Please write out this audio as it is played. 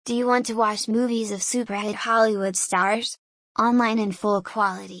Do you want to watch movies of Superhit Hollywood stars? Online in full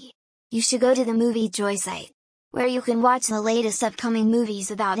quality? You should go to the Moviesjoy site, where you can watch the latest upcoming movies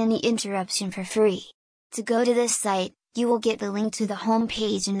without any interruption for free. To go to this site, you will get the link to the home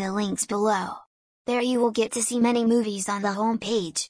page in the links below. There you will get to see many movies on the home page.